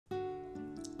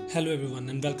Hello everyone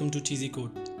and welcome to Cheesy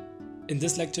Code. In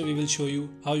this lecture we will show you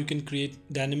how you can create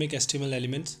dynamic HTML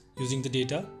elements using the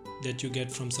data that you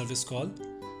get from service call,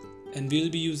 and we will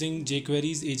be using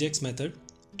jQuery's Ajax method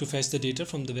to fetch the data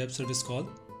from the web service call.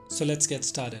 So let's get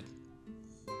started.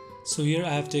 So here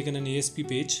I have taken an ASP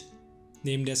page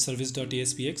named as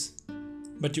service.aspx,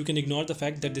 but you can ignore the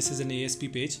fact that this is an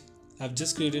ASP page. I've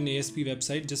just created an ASP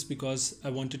website just because I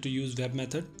wanted to use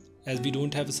WebMethod as we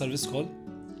don't have a service call.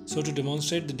 So to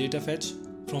demonstrate the data fetch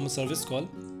from a service call,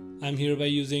 I'm hereby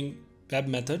using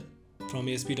WebMethod from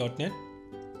ASP.NET.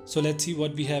 So let's see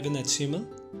what we have in HTML.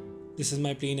 This is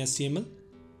my plain HTML.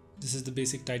 This is the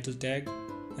basic title tag,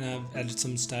 and I've added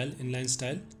some style, inline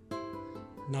style.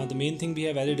 Now the main thing we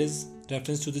have added is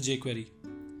reference to the jQuery.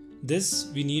 This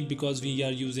we need because we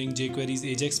are using jQuery's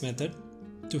Ajax method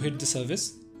to hit the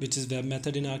service, which is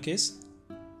WebMethod in our case.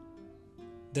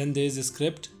 Then there is a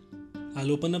script.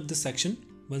 I'll open up this section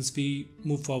once we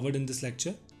move forward in this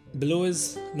lecture. Below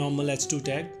is normal h2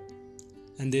 tag,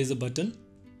 and there is a button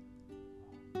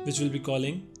which will be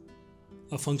calling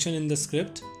a function in the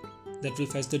script that will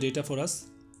fetch the data for us,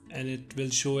 and it will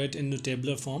show it in a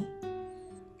tabular form,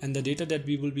 and the data that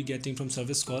we will be getting from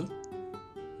service call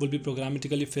will be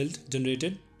programmatically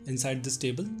generated inside this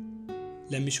table.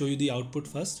 Let me show you the output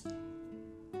first.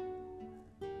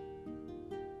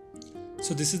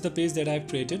 So this is the page that I've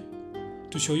created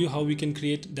to show you how we can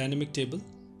create dynamic table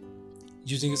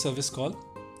using a service call.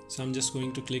 So I'm just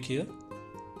going to click here.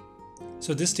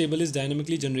 So this table is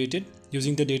dynamically generated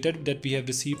using the data that we have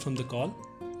received from the call.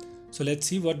 So let's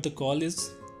see what the call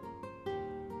is.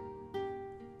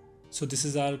 So this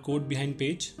is our code behind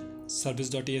page,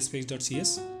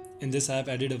 service.aspx.cs. In this I have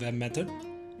added a web method.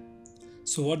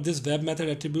 So what this web method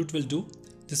attribute will do,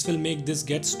 this will make this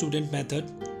getStudent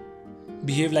method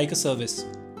behave like a service.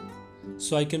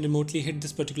 So I can remotely hit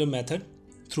this particular method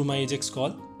through my Ajax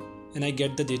call and I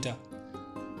get the data.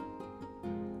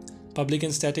 Public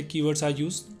and static keywords are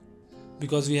used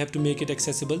because we have to make it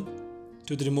accessible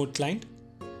to the remote client,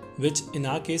 which in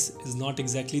our case is not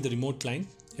exactly the remote client.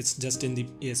 It's just in the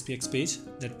ASPX page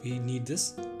that we need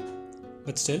this,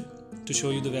 but still to show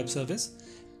you the web service.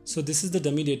 So this is the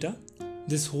dummy data.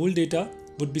 This whole data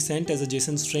would be sent as a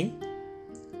JSON string.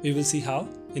 We will see how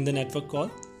in the network call.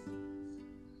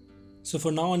 So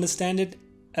for now, understand it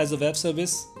as a web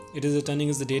service. It is returning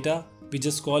as the data. We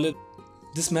just call it.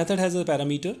 This method has a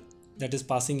parameter that is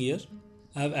passing here.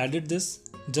 I have added this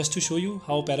just to show you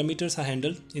how parameters are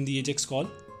handled in the Ajax call.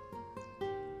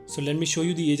 So let me show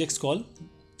you the Ajax call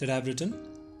that I have written.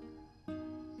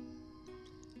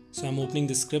 So I'm opening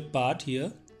the script part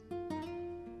here.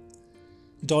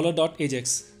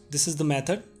 $.ajax. This is the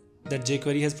method that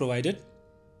jQuery has provided.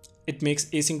 It makes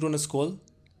asynchronous call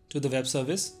to the web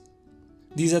service.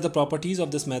 These are the properties of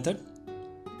this method.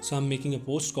 So I'm making a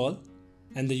post call,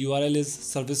 and the URL is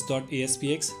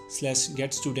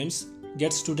service.aspx/getStudents.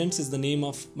 GetStudents is the name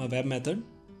of my web method.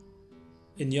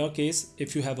 In your case,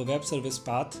 if you have a web service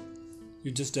path,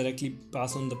 you just directly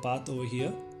pass on the path over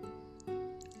here.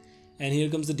 And here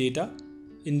comes the data.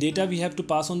 In data, we have to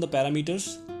pass on the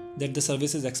parameters that the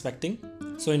service is expecting.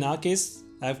 So in our case,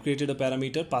 I have created a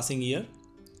parameter passing year,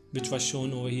 which was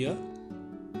shown over here.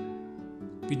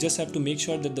 We just have to make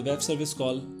sure that the web service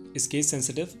call is case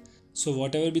sensitive. So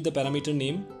whatever be the parameter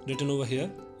name written over here,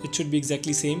 it should be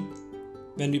exactly same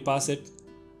when we pass it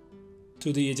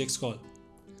through the Ajax call.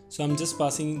 So I'm just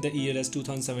passing the year as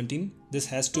 2017. This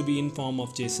has to be in form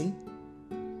of JSON.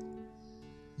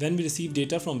 When we receive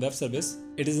data from web service,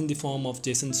 it is in the form of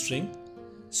JSON string.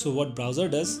 So what browser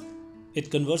does,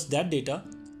 it converts that data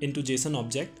into JSON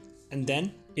object, and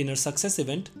then in a success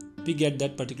event, we get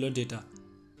that particular data.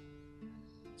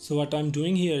 So what I'm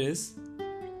doing here is,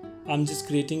 I'm just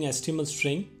creating HTML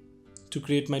string to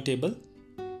create my table.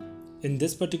 In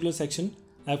this particular section,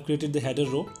 I've created the header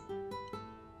row.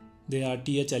 There are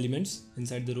th elements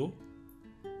inside the row.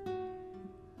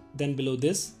 Then below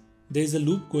this, there is a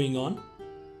loop going on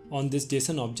this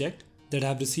JSON object that I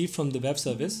have received from the web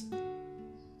service.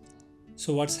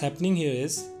 So what's happening here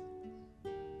is,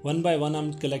 one by one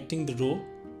I'm collecting the row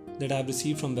that I have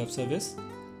received from web service.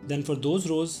 Then for those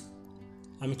rows,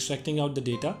 I'm extracting out the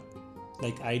data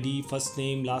like ID, first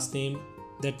name, last name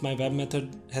that my web method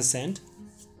has sent.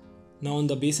 Now on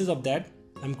the basis of that,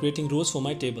 I'm creating rows for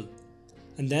my table.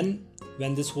 And then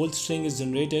when this whole string is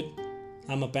generated,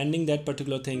 I'm appending that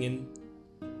particular thing in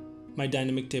my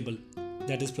dynamic table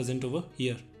that is present over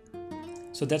here.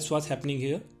 So that's what's happening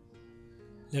here.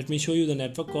 Let me show you the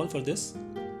network call for this.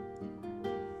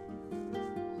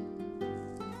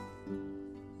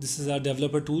 This is our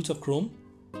developer tools of Chrome.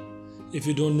 If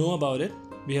you don't know about it,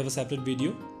 we have a separate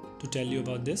video to tell you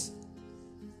about this.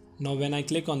 Now when I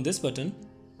click on this button,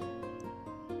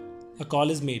 a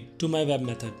call is made to my web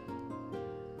method.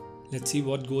 Let's see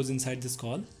what goes inside this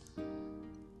call.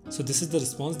 So this is the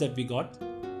response that we got.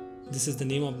 This is the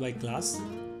name of my class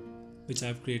which I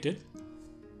have created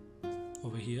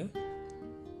over here.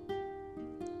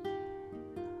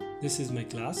 This is my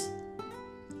class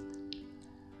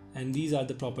and these are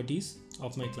the properties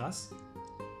of my class,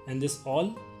 and this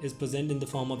all is present in the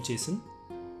form of JSON.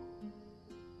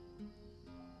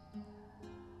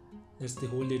 That's the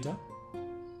whole data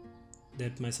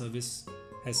that my service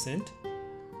has sent,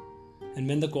 and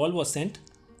when the call was sent,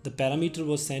 the parameter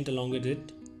was sent along with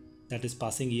it, that is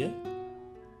passing here.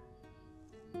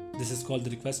 This is called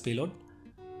the request payload.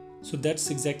 So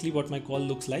that's exactly what my call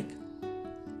looks like.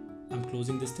 I'm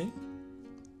closing this thing.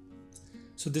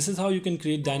 So this is how you can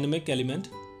create dynamic element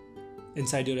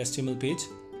inside your HTML page.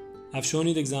 I've shown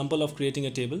you the example of creating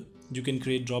a table. You can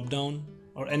create drop down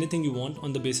or anything you want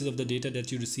on the basis of the data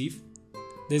that you receive.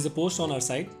 There's a post on our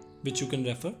site which you can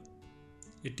refer.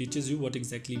 It teaches you what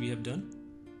exactly we have done.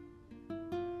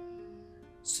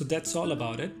 So that's all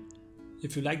about it.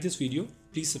 If you like this video,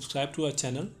 please subscribe to our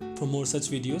channel for more such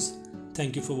videos.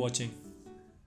 Thank you for watching.